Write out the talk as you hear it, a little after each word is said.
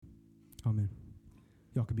Amen.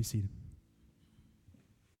 Y'all can be seated.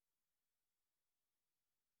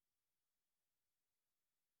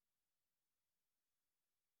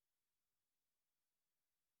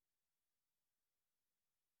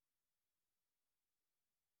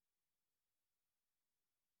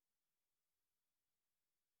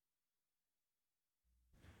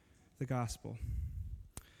 The Gospel.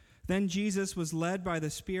 Then Jesus was led by the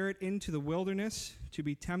Spirit into the wilderness to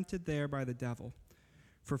be tempted there by the devil.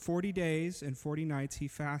 For 40 days and 40 nights he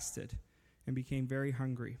fasted and became very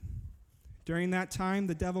hungry. During that time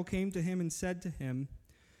the devil came to him and said to him,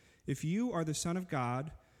 "If you are the Son of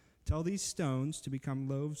God, tell these stones to become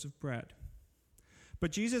loaves of bread."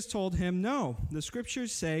 But Jesus told him, "No, the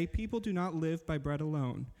Scriptures say people do not live by bread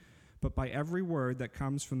alone, but by every word that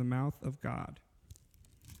comes from the mouth of God."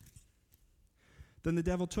 Then the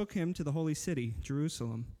devil took him to the holy city,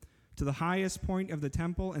 Jerusalem, to the highest point of the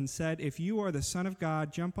temple, and said, "If you are the Son of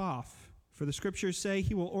God, jump off. For the Scriptures say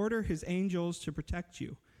he will order his angels to protect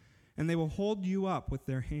you, and they will hold you up with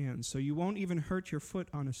their hands, so you won't even hurt your foot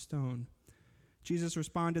on a stone." Jesus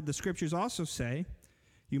responded, "The Scriptures also say,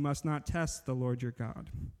 you must not test the Lord your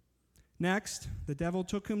God." Next, the devil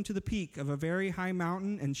took him to the peak of a very high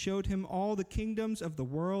mountain and showed him all the kingdoms of the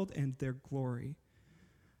world and their glory.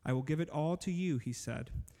 "I will give it all to you," he said,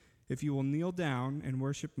 "if you will kneel down and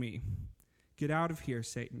worship me." "Get out of here,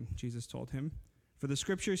 Satan," Jesus told him, "for the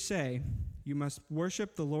Scriptures say, you must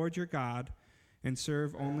worship the Lord your God and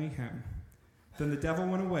serve only him." Then the devil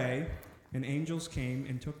went away, and angels came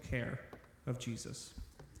and took care of Jesus.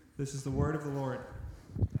 This is the word of the Lord.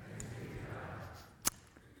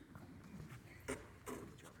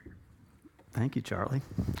 Thank you, Charlie.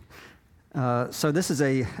 So this is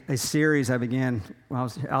a series I began when I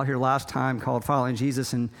was out here last time called Following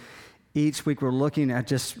Jesus, and each week we're looking at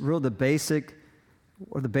just real the basic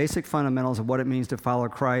fundamentals of what it means to follow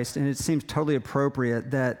Christ. And it seems totally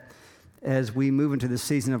appropriate that as we move into the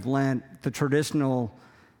season of Lent, the traditional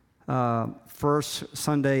first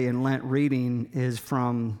Sunday in Lent reading is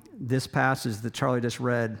from this passage that Charlie just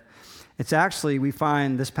read. It's actually, we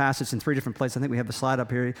find this passage in 3 different places. I think we have the slide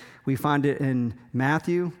up here. We find it in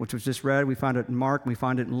Matthew, which was just read. We find it in Mark, and we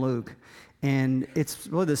find it in Luke. And it's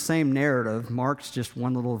really the same narrative. Mark's just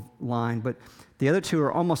one little line, but the other two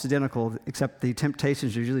are almost identical, except the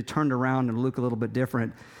temptations are usually turned around in Luke a little bit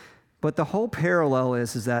different. But the whole parallel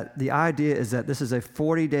is that the idea is that this is a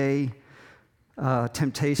 40-day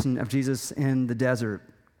temptation of Jesus in the desert.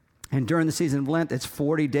 And during the season of Lent, it's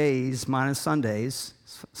 40 days minus Sundays.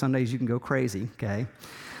 Sundays you can go crazy, okay?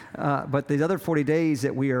 But the other 40 days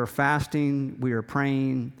that we are fasting, we are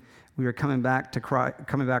praying, we are coming back to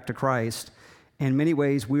Christ. In many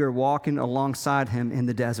ways, we are walking alongside him in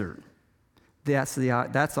the desert. That's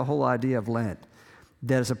the whole idea of Lent.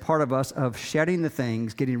 That is a part of us of shedding the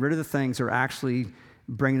things, getting rid of the things that are actually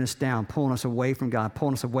bringing us down, pulling us away from God,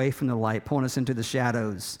 pulling us away from the light, pulling us into the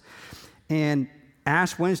shadows. And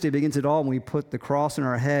Ash Wednesday begins it all when we put the cross in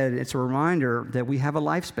our head. It's a reminder that we have a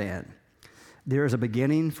lifespan. There is a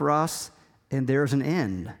beginning for us, and there's an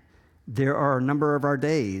end. There are a number of our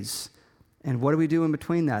days. And what do we do in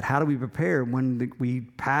between that? How do we prepare when we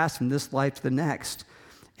pass from this life to the next?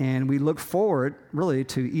 And we look forward, really,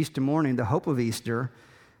 to Easter morning, the hope of Easter,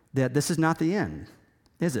 that this is not the end,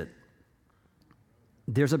 is it?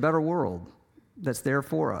 There's a better world that's there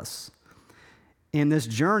for us. And this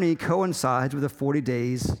journey coincides with the 40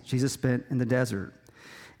 days Jesus spent in the desert.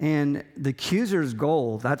 And the accuser's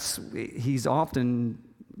goal, he's often,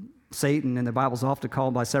 Satan in the Bible is often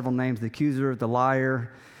called by several names, the accuser, the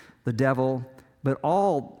liar, the devil. But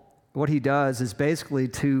all what he does is basically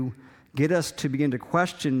to get us to begin to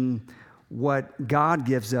question what God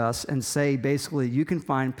gives us and say, basically, you can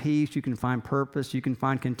find peace, you can find purpose, you can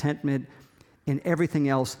find contentment in everything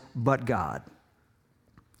else but God.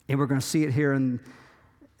 And we're going to see it here in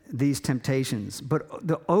these temptations. But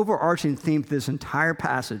the overarching theme for this entire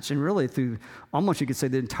passage, and really through almost you could say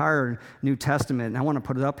the entire New Testament, and I want to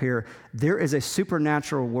put it up here, there is a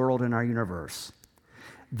supernatural world in our universe.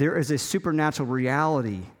 There is a supernatural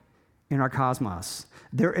reality in our cosmos.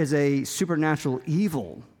 There is a supernatural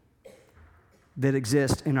evil that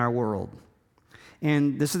exists in our world.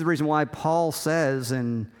 And this is the reason why Paul says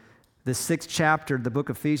in the 6th chapter of the book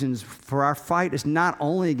of Ephesians, for our fight is not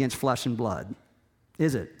only against flesh and blood,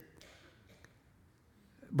 is it?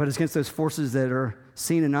 But it's against those forces that are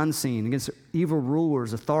seen and unseen, against evil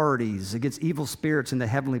rulers, authorities, against evil spirits in the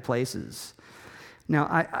heavenly places. Now,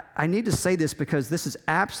 I need to say this because this is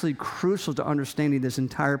absolutely crucial to understanding this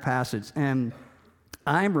entire passage. And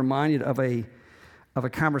I am reminded of a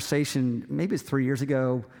conversation, maybe it's 3 years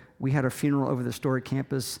ago. We had a funeral over the Story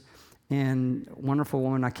campus, and a wonderful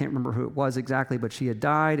woman, I can't remember who it was exactly, but she had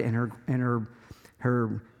died, and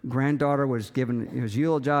her granddaughter was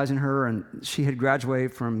eulogizing her, and she had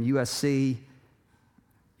graduated from USC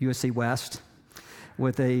West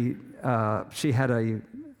with she had a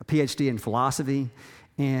PhD in philosophy.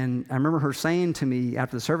 And I remember her saying to me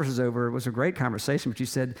after the service was over, it was a great conversation, but she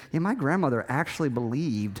said, yeah, my grandmother actually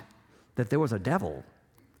believed that there was a devil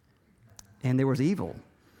and there was evil.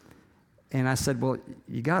 And I said, well,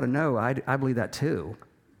 you got to know, I believe that too.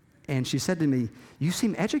 And she said to me, you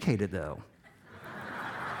seem educated though.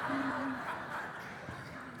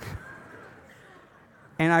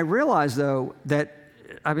 And I realized though that,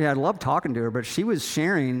 I love talking to her, but she was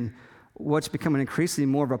sharing what's becoming increasingly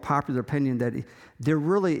more of a popular opinion, that there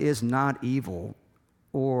really is not evil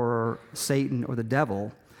or Satan or the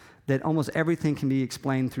devil, that almost everything can be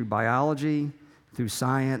explained through biology, through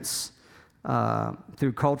science,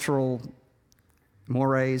 through cultural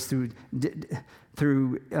mores, through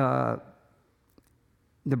the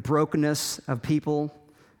brokenness of people.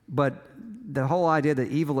 But the whole idea that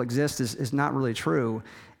evil exists is not really true.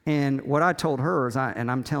 And what I told her is,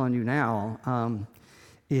 and I'm telling you now,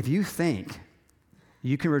 if you think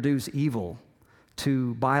you can reduce evil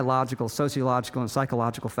to biological, sociological, and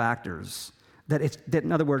psychological factors, that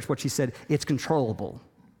in other words, what she said, it's controllable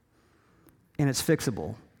and it's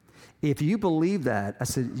fixable. If you believe that, I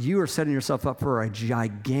said, you are setting yourself up for a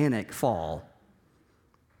gigantic fall,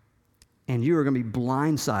 and you are going to be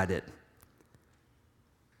blindsided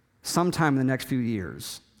sometime in the next few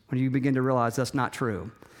years when you begin to realize that's not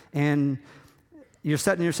true. And you're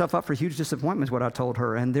setting yourself up for huge disappointment, is what I told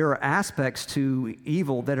her. And there are aspects to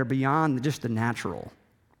evil that are beyond just the natural,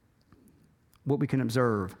 what we can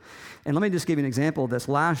observe. And let me just give you an example of this.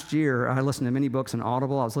 Last year, I listened to many books on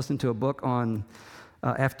Audible. I was listening to a book on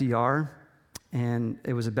FDR, and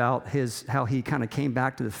it was about how he kind of came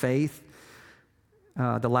back to the faith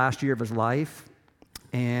the last year of his life.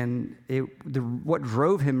 And what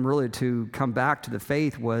drove him really to come back to the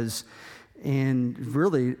faith was, in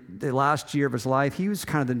really the last year of his life, he was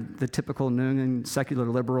kind of the typical New England secular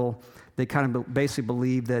liberal. They kind of basically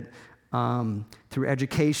believed that through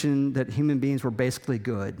education that human beings were basically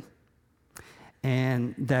good,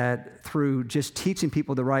 and that through just teaching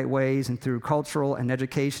people the right ways and through cultural and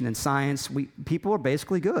education and science, people are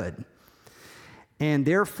basically good. And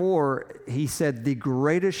therefore, he said the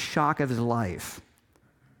greatest shock of his life,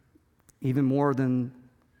 even more than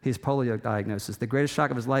his polio diagnosis, the greatest shock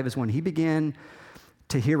of his life is when he began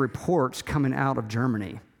to hear reports coming out of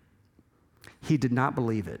Germany. He did not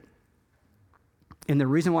believe it. And the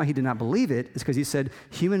reason why he did not believe it is because he said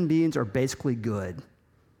human beings are basically good.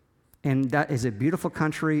 And that is a beautiful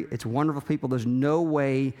country. It's wonderful people. There's no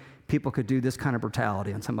way people could do this kind of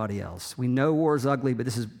brutality on somebody else. We know war is ugly, but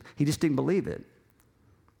he just didn't believe it.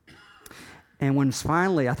 And when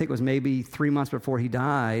finally, I think it was maybe 3 months before he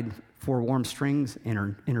died, 4 Warm Springs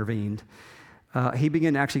intervened, he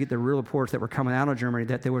began to actually get the real reports that were coming out of Germany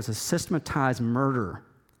that there was a systematized murder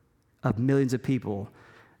of millions of people,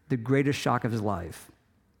 the greatest shock of his life.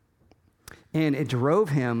 And it drove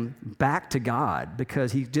him back to God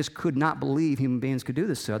because he just could not believe human beings could do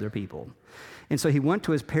this to other people. And so he went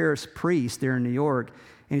to his parish priest there in New York,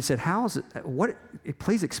 and he said, how is it,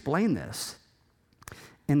 please explain this.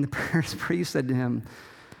 And the parish priest said to him,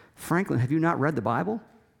 Franklin, have you not read the Bible?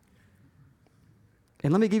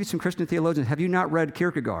 And let me give you some Christian theologians. Have you not read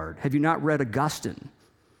Kierkegaard? Have you not read Augustine?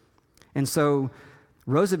 And so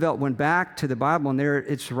Roosevelt went back to the Bible, and there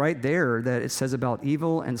it's right there that it says about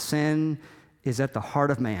evil and sin is at the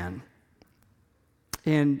heart of man.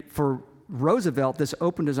 And for Roosevelt, this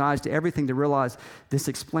opened his eyes to everything to realize this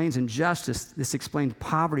explains injustice, this explains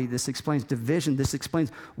poverty, this explains division, this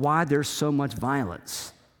explains why there's so much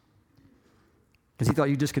violence. Because he thought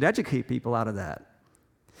you just could educate people out of that.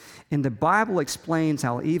 And the Bible explains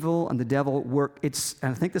how evil and the devil work. And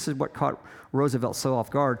I think this is what caught Roosevelt so off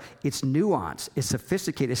guard. It's nuanced. It's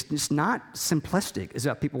sophisticated. It's not simplistic, is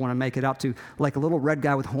what people want to make it out to, like a little red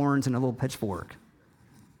guy with horns and a little pitchfork.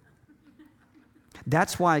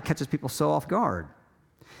 That's why it catches people so off guard.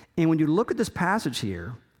 And when you look at this passage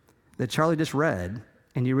here that Charlie just read,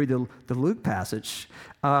 and you read the Luke passage,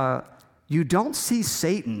 you don't see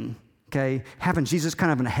Satan, having Jesus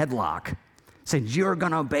kind of in a headlock, saying, you're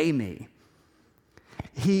going to obey me.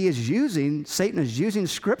 Satan is using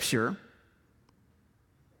Scripture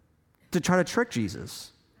to try to trick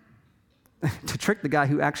Jesus, to trick the guy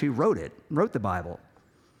who actually wrote the Bible.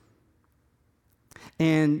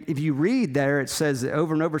 And if you read there, it says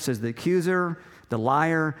over and over, it says the accuser, the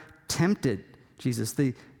liar, tempted Jesus.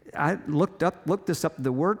 I looked this up.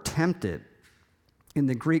 The word tempted in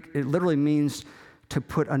the Greek, it literally means to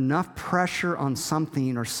put enough pressure on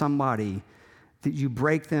something or somebody that you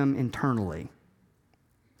break them internally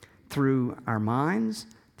through our minds,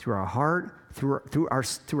 through our heart, through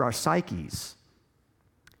our psyches.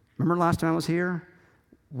 Remember last time I was here?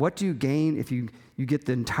 What do you gain if you get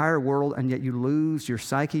the entire world and yet you lose your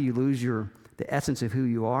psyche, you lose the essence of who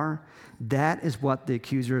you are? That is what the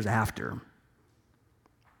accuser is after.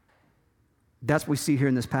 That's what we see here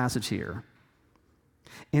in this passage here.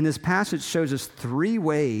 And this passage shows us three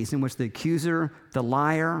ways in which the accuser, the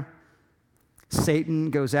liar,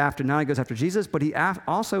 Satan goes after, not only goes after Jesus, but he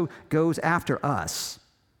also goes after us.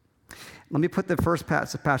 Let me put the first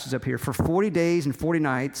passage up here. For 40 days and 40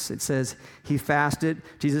 nights, it says he fasted,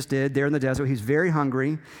 Jesus did, there in the desert. He's very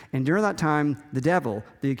hungry. And during that time, the devil,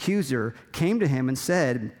 the accuser, came to him and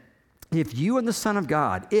said, if you are the Son of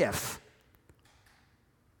God, if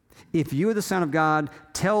you are the Son of God,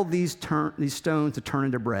 tell these stones to turn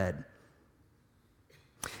into bread.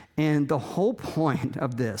 And the whole point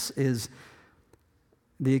of this is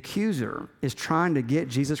the accuser is trying to get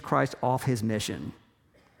Jesus Christ off his mission,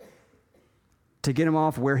 to get him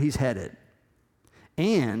off where he's headed.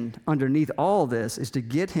 And underneath all this is to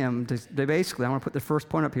get him to basically, I want to put the first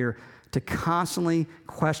point up here, to constantly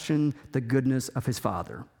question the goodness of his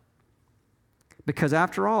Father. Because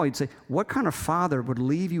after all, he'd say, what kind of father would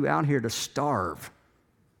leave you out here to starve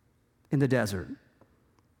in the desert?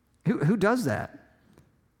 Who does that?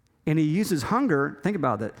 And he uses hunger. Think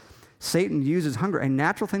about that. Satan uses hunger, a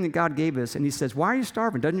natural thing that God gave us, and he says, why are you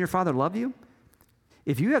starving? Doesn't your Father love you?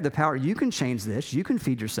 If you have the power, you can change this. You can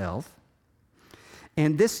feed yourself.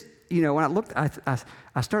 And this, when I looked,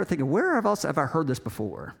 I started thinking, where else have I heard this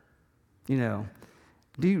before? Do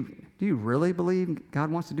you really believe God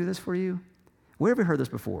wants to do this for you? Where have we heard this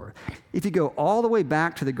before? If you go all the way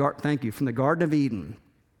back to from the Garden of Eden,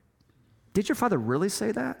 did your Father really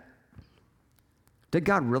say that? Did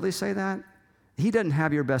God really say that? He doesn't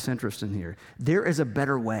have your best interest in here. There is a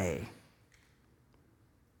better way.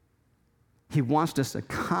 He wants us to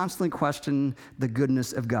constantly question the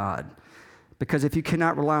goodness of God. Because if you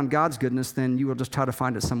cannot rely on God's goodness, then you will just try to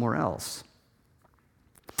find it somewhere else.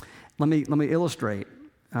 Let me illustrate.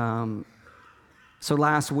 So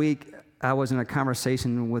last week, I was in a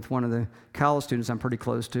conversation with one of the college students I'm pretty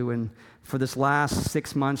close to, and for this last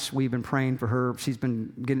 6 months, we've been praying for her. She's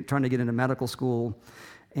been trying to get into medical school,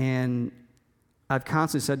 and I've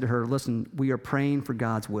constantly said to her, listen, we are praying for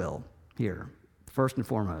God's will here, first and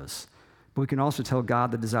foremost. But we can also tell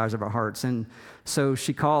God the desires of our hearts. And so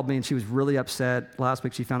she called me, and she was really upset. Last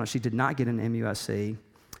week, she found out she did not get an MUSC,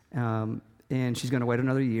 and she's going to wait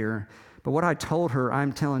another year. But what I told her,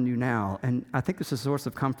 I'm telling you now, and I think this is a source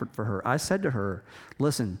of comfort for her. I said to her,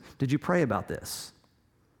 listen, did you pray about this?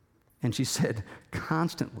 And she said,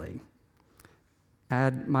 constantly. I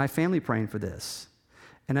had my family praying for this.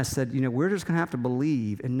 And I said, we're just going to have to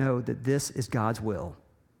believe and know that this is God's will.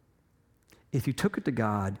 If you took it to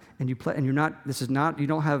God and you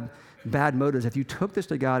don't have bad motives. If you took this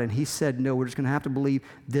to God and he said, no, we're just going to have to believe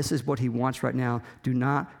this is what he wants right now, do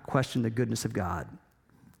not question the goodness of God.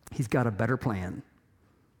 He's got a better plan.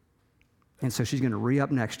 And so she's going to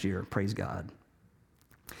re-up next year, praise God.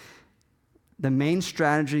 The main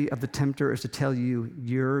strategy of the tempter is to tell you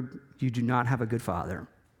you do not have a good father.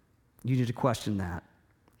 You need to question that.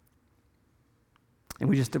 And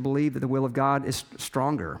we just to believe that the will of God is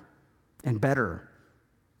stronger and better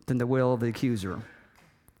than the will of the accuser.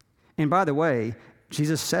 And by the way,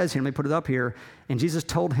 Jesus says here, let me put it up here, and Jesus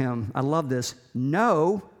told him, I love this,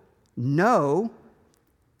 no,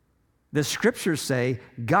 the scriptures say,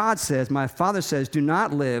 God says, my Father says, do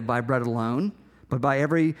not live by bread alone, but by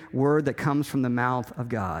every word that comes from the mouth of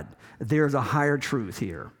God. There's a higher truth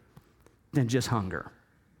here than just hunger.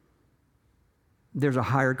 There's a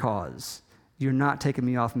higher cause. You're not taking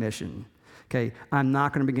me off mission. Okay, I'm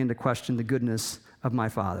not going to begin to question the goodness of my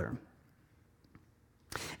Father.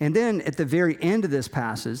 And then at the very end of this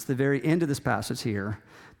passage, here,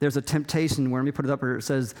 there's a temptation where, let me put it up here, it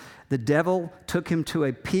says, the devil took him to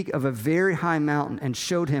a peak of a very high mountain and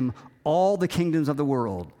showed him all the kingdoms of the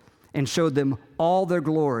world and showed them all their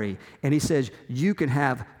glory. And he says, you can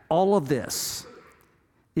have all of this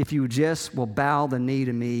if you just will bow the knee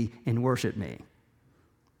to me and worship me.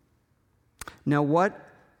 Now, what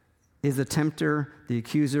is the tempter, the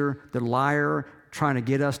accuser, the liar trying to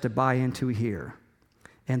get us to buy into here?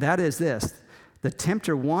 And that is this. The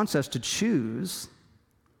tempter wants us to choose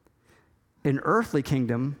an earthly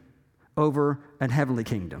kingdom over an heavenly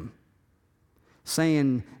kingdom,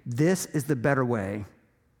 saying this is the better way.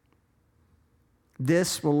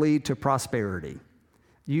 This will lead to prosperity.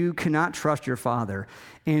 You cannot trust your father.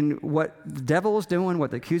 And what the devil was doing,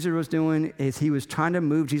 what the accuser was doing, is he was trying to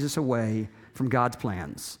move Jesus away from God's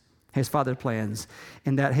plans, his father's plans.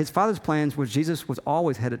 And that his father's plans was Jesus was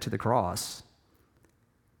always headed to the cross.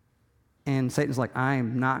 And Satan's like, I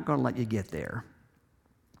am not going to let you get there.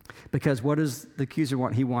 Because what does the accuser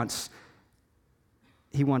want? He wants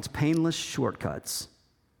painless shortcuts.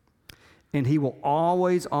 And he will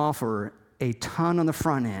always offer a ton on the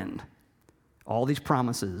front end. All these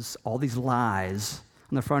promises, all these lies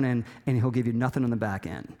on the front end, and he'll give you nothing on the back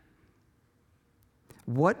end.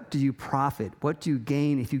 What do you profit? What do you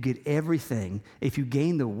gain if you get everything? If you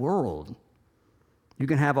gain the world, you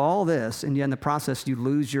can have all this, and yet in the process you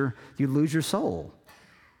lose your soul.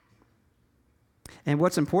 And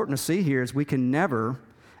what's important to see here is we can never,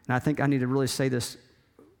 and I think I need to really say this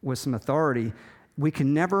with some authority, we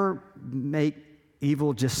can never make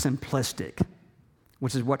evil just simplistic,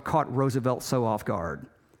 which is what caught Roosevelt so off guard.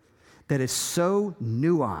 That it's so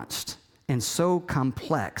nuanced and so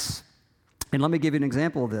complex. And let me give you an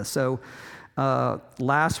example of this. So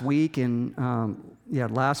last week,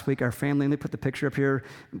 our family, and they put the picture up here,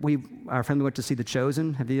 our family went to see The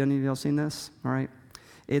Chosen. Have any of y'all seen this? All right.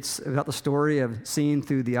 It's about the story of seeing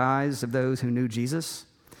through the eyes of those who knew Jesus.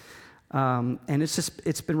 And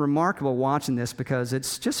it's been remarkable watching this because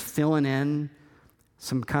it's just filling in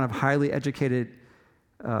some kind of highly educated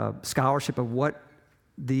scholarship of what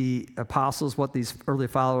the apostles, what these early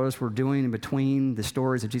followers were doing in between the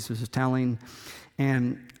stories that Jesus was telling.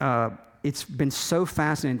 And it's been so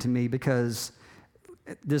fascinating to me because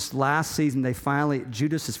this last season,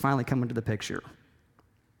 Judas has finally come into the picture.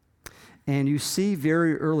 And you see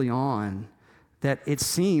very early on that it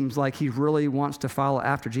seems like he really wants to follow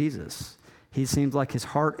after Jesus. He seems like his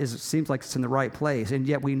heart seems like it's in the right place. And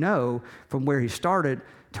yet we know from where he started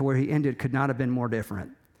to where he ended could not have been more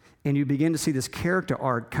different. And you begin to see this character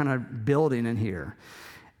arc kind of building in here.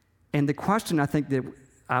 And the question I think that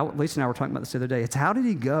Lisa and I were talking about this the other day, it's how did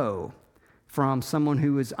he go from someone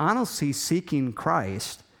who is honestly seeking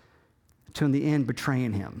Christ to in the end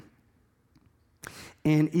betraying him?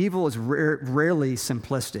 And evil is rarely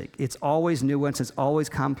simplistic. It's always nuanced, it's always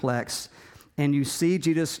complex. And you see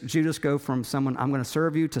Judas go from someone, I'm going to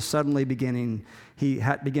serve you, to suddenly begin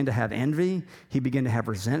to have envy, he began to have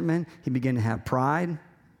resentment, he began to have pride.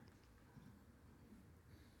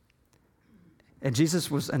 And Jesus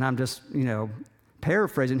was, and I'm just,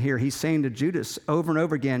 paraphrasing here, he's saying to Judas over and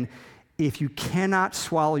over again, if you cannot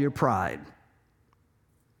swallow your pride,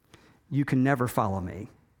 you can never follow me.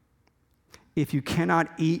 If you cannot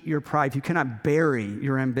eat your pride, if you cannot bury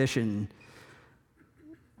your ambition,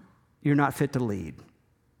 you're not fit to lead.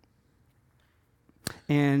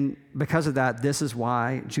 And because of that, this is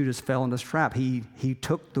why Judas fell in this trap. He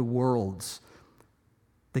took the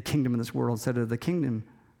kingdom of this world instead of the kingdom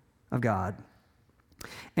of God.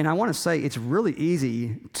 And I want to say it's really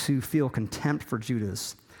easy to feel contempt for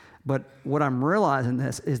Judas. But what I'm realizing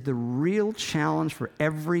this is the real challenge for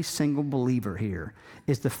every single believer here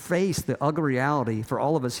is to face the ugly reality for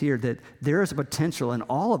all of us here that there is a potential in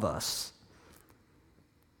all of us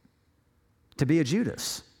to be a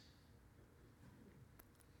Judas.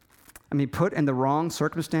 I mean, put in the wrong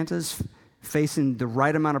circumstances, facing the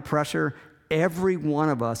right amount of pressure, every one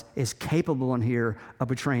of us is capable in here of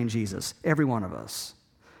betraying Jesus. Every one of us.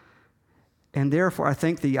 And therefore, I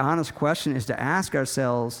think the honest question is to ask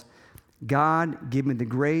ourselves, God, give me the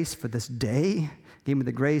grace for this day, give me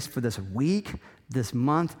the grace for this week, this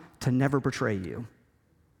month, to never betray you.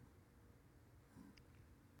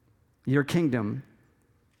 Your kingdom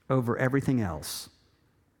over everything else.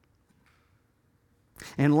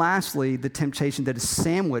 And lastly, the temptation that is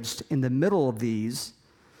sandwiched in the middle of these,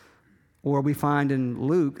 or we find in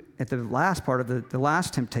Luke at the last part of the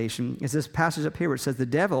last temptation, is this passage up here where it says, the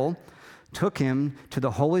devil took him to the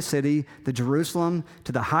holy city, the Jerusalem,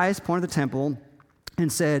 to the highest point of the temple, and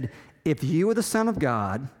said, if you are the Son of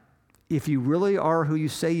God, if you really are who you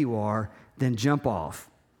say you are, then jump off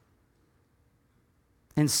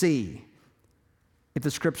and see if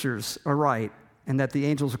the scriptures are right and that the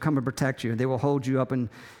angels will come and protect you. They will hold you up and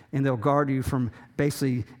they'll guard you from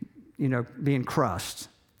basically, being crushed,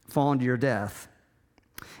 falling to your death.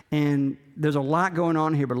 And there's a lot going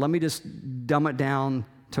on here, but let me just dumb it down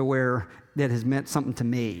to where that has meant something to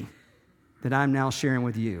me that I'm now sharing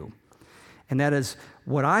with you. And that is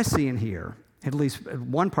what I see in here, at least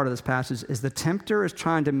one part of this passage, is the tempter is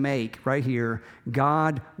trying to make, right here,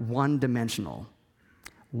 God one-dimensional.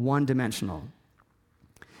 One-dimensional.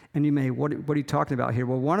 And you may, what are you talking about here?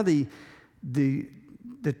 Well, one of the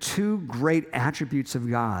two great attributes of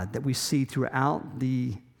God that we see throughout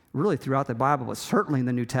the Bible, but certainly in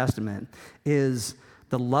the New Testament, is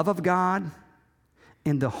the love of God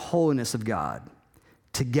and the holiness of God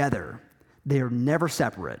together. They are never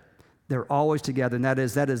separate. They're always together. And that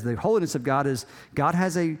is the holiness of God is God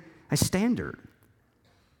has a standard.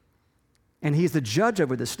 And he's the judge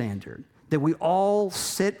over the standard that we all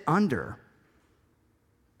sit under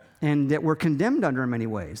and that we're condemned under in many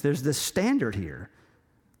ways. There's this standard here,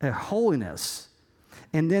 a holiness.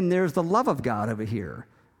 And then there's the love of God over here,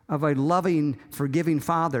 of a loving, forgiving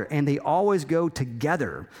Father. And they always go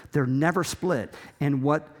together. They're never split. And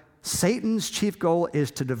what Satan's chief goal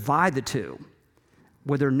is to divide the two,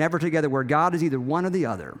 where they're never together, where God is either one or the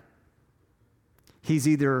other. He's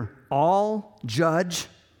either all judge,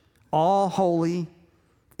 all holy,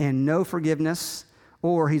 and no forgiveness,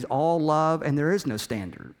 or he's all love and there is no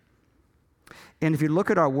standard. And if you look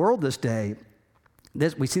at our world this day,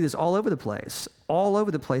 we see this all over the place. All over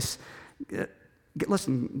the place.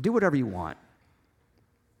 Listen, do whatever you want.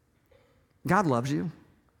 God loves you.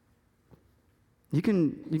 You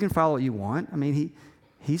can follow what you want. I mean,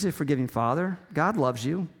 he's a forgiving Father. God loves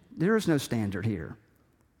you. There is no standard here.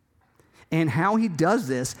 And how he does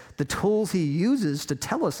this, the tools he uses to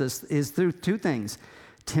tell us this is through two things: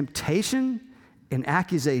 temptation and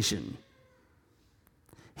accusation.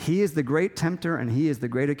 He is the great tempter and he is the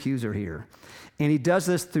great accuser here. And he does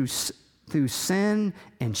this through sin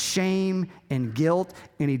and shame and guilt,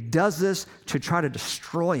 and he does this to try to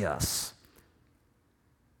destroy us,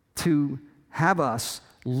 to have us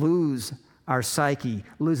lose our psyche,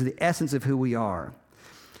 lose the essence of who we are.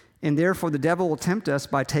 And therefore, the devil will tempt us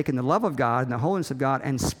by taking the love of God and the holiness of God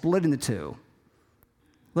and splitting the two.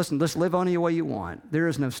 Listen, just live any way you want. There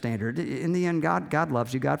is no standard. In the end, God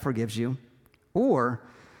loves you. God forgives you. Or,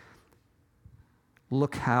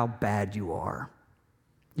 look how bad you are.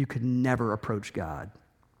 You could never approach God.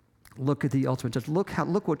 Look at the ultimate judge.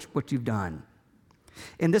 Look what you've done.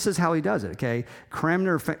 And this is how he does it, okay?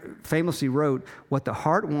 Cranmer famously wrote, what the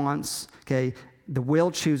heart wants, okay, the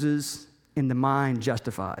will chooses, and the mind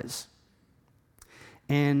justifies.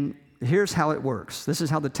 And here's how it works. This is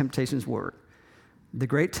how the temptations work. The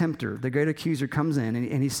great tempter, the great accuser comes in,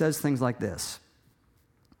 and he says things like this.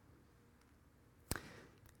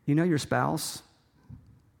 You know your spouse?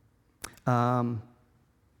 They're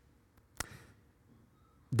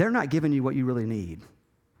not giving you what you really need.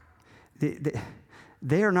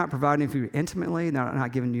 They are not providing for you intimately. They're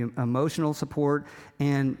not giving you emotional support.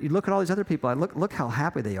 And you look at all these other people. Look how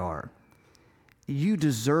happy they are. You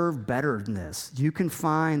deserve better than this. You can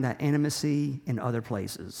find that intimacy in other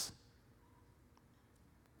places.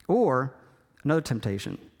 Or another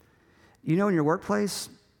temptation. You know, in your workplace,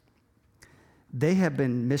 they have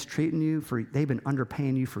been mistreating you they've been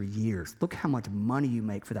underpaying you for years. Look how much money you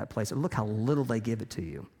make for that place. And look how little they give it to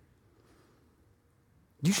you.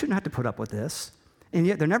 You shouldn't have to put up with this. And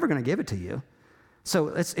yet they're never going to give it to you. So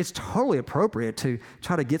it's totally appropriate to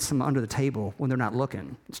try to get some under the table when they're not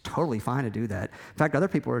looking. It's totally fine to do that. In fact, other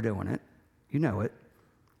people are doing it. You know it.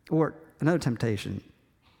 Or another temptation.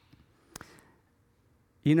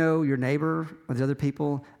 You know your neighbor or the other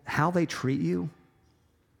people, how they treat you.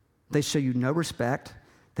 They show you no respect.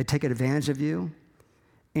 They take advantage of you.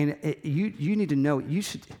 And you need to know,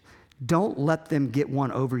 don't let them get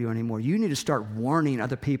one over you anymore. You need to start warning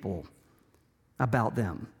other people about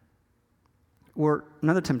them. Or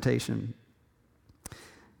another temptation.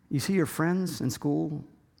 You see your friends in school,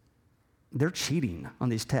 they're cheating on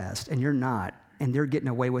these tests, and you're not, and they're getting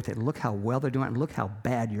away with it. Look how well they're doing, and look how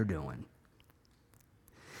bad you're doing.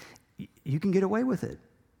 You can get away with it.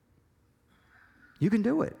 You can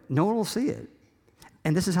do it. No one will see it.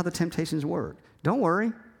 And this is how the temptations work. Don't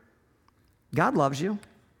worry. God loves you.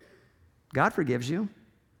 God forgives you.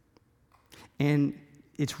 And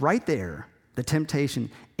it's right there, the temptation.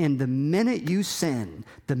 And the minute you sin,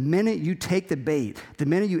 the minute you take the bait, the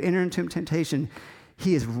minute you enter into temptation,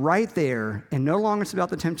 he is right there. And no longer it's about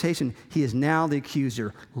the temptation. He is now the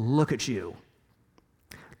accuser. Look at you.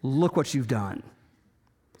 Look what you've done.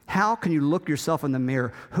 How can you look yourself in the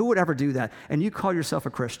mirror? Who would ever do that? And you call yourself a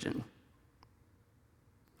Christian.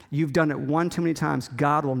 You've done it one too many times.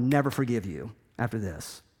 God will never forgive you after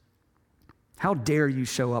this. How dare you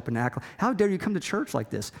show up and act? How dare you come to church like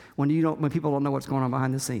this when people don't know what's going on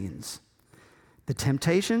behind the scenes? The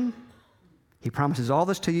temptation, he promises all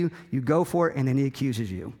this to you. You go for it, and then he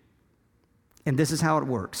accuses you. And this is how it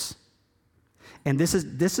works. And this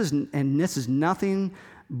is nothing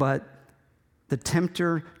but the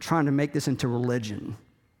tempter trying to make this into religion.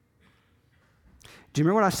 Do you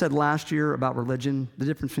remember what I said last year about religion? The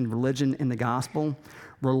difference between religion and the gospel?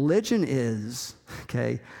 Religion is,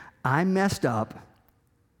 I messed up.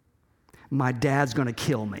 My dad's going to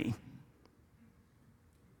kill me.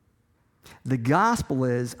 The gospel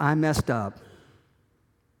is, I messed up.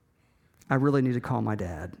 I really need to call my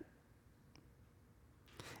dad.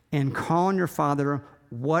 And calling your father,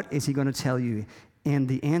 what is he going to tell you? And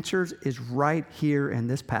the answer is right here in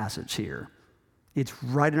this passage here. It's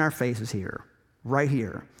right in our faces here, right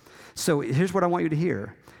here. So here's what I want you to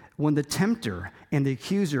hear. When the tempter and the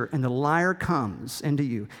accuser and the liar comes into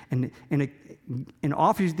you and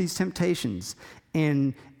offers you these temptations,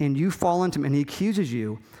 and you fall into him and he accuses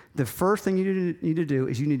you, the first thing you need to do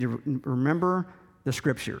is you need to remember the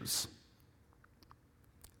scriptures.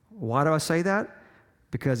 Why do I say that?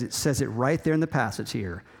 Because it says it right there in the passage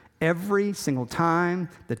here. Every single time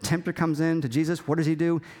the tempter comes in to Jesus, what does he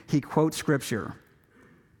do? He quotes scripture.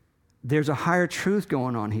 There's a higher truth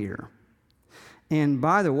going on here. And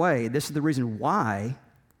by the way, this is the reason why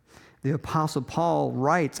the Apostle Paul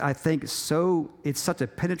writes, I think it's such a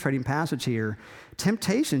penetrating passage here.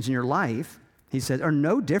 Temptations in your life, he says, are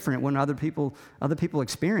no different when other people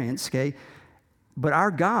experience, okay? But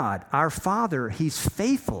our God, our Father, he's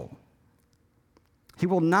faithful. He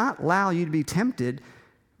will not allow you to be tempted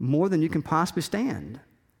more than you can possibly stand.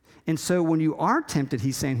 And so when you are tempted,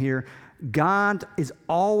 he's saying here, God is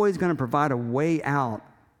always going to provide a way out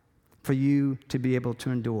for you to be able to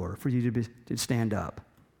endure, for you to stand up.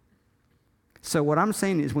 So what I'm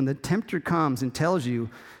saying is when the tempter comes and tells you,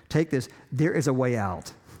 take this, there is a way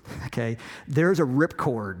out, okay? There's a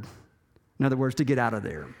ripcord, in other words, to get out of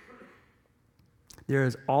there. There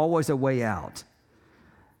is always a way out.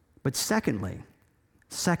 But secondly,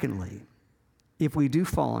 if we do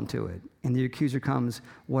fall into it and the accuser comes,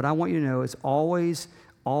 what I want you to know is always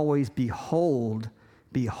behold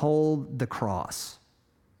the cross.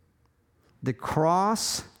 The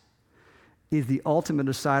cross is the ultimate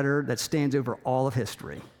decider that stands over all of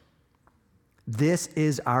history. This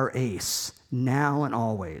is our ace, now and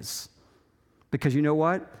always. Because you know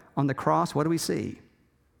what? On the cross, what do we see?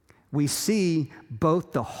 We see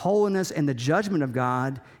both the holiness and the judgment of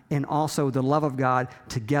God and also the love of God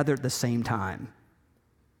together at the same time.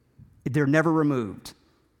 They're never removed.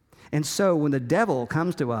 And so when the devil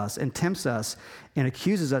comes to us and tempts us and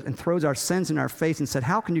accuses us and throws our sins in our face and said,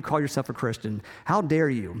 how can you call yourself a Christian? How dare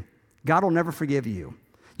you? God will never forgive you.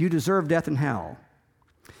 You deserve death and hell.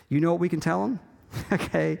 You know what we can tell him?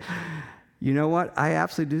 Okay, you know what? I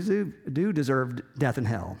absolutely do deserve death and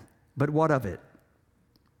hell. But what of it?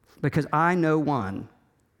 Because I know one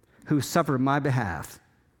who suffered on my behalf.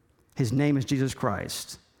 His name is Jesus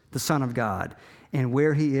Christ, the Son of God. And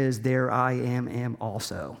where he is, there I am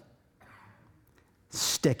also.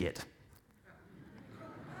 Stick it.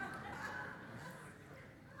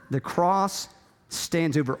 The cross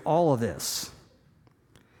stands over all of this.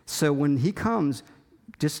 So when he comes,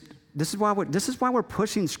 this is why we're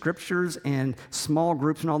pushing scriptures and small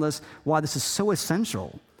groups and all this, why this is so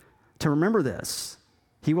essential to remember this.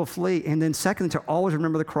 He will flee. And then secondly, to always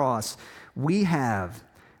remember the cross. We have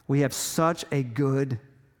such a good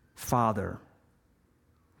Father.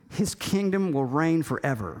 His kingdom will reign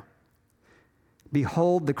forever.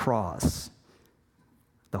 Behold the cross,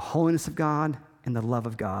 the holiness of God and the love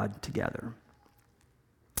of God together.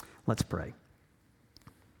 Let's pray.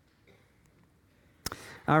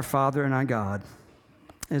 Our Father and our God,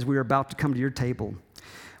 as we are about to come to your table,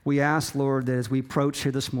 we ask, Lord, that as we approach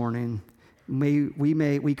here this morning,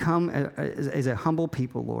 we come as a humble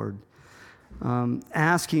people, Lord,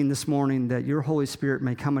 asking this morning that your Holy Spirit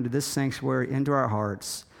may come into this sanctuary, into our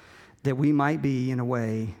hearts, that we might be, in a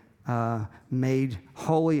way, made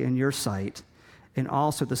holy in your sight, and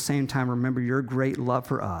also at the same time remember your great love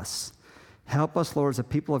for us. Help us, Lord, as a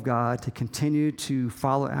people of God, to continue to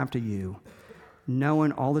follow after you,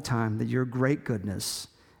 knowing all the time that your great goodness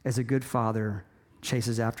as a good Father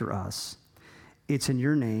chases after us. It's in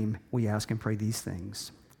your name we ask and pray these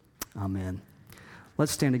things. Amen.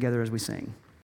 Let's stand together as we sing.